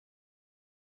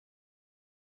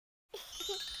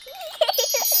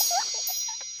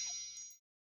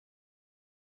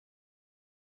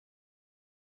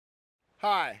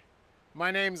Hi,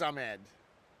 my name's Ahmed,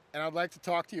 and I'd like to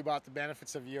talk to you about the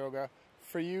benefits of yoga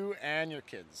for you and your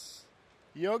kids.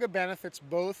 Yoga benefits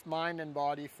both mind and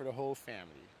body for the whole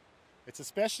family. It's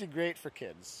especially great for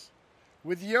kids.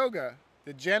 With yoga,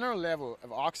 the general level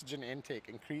of oxygen intake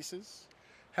increases,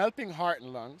 helping heart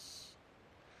and lungs.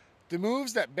 The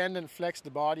moves that bend and flex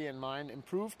the body and mind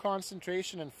improve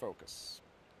concentration and focus.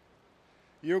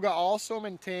 Yoga also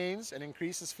maintains and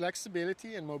increases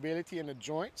flexibility and mobility in the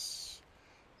joints,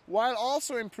 while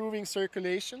also improving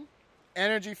circulation,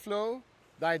 energy flow,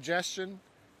 digestion,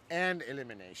 and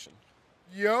elimination.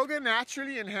 Yoga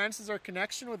naturally enhances our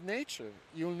connection with nature.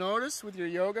 You'll notice with your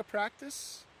yoga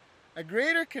practice a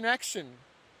greater connection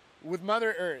with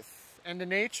Mother Earth and the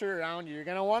nature around you. You're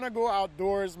going to want to go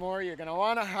outdoors more, you're going to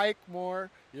want to hike more,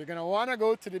 you're going to want to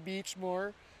go to the beach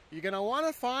more. You're going to want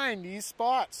to find these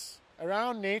spots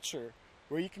around nature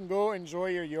where you can go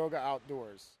enjoy your yoga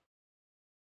outdoors.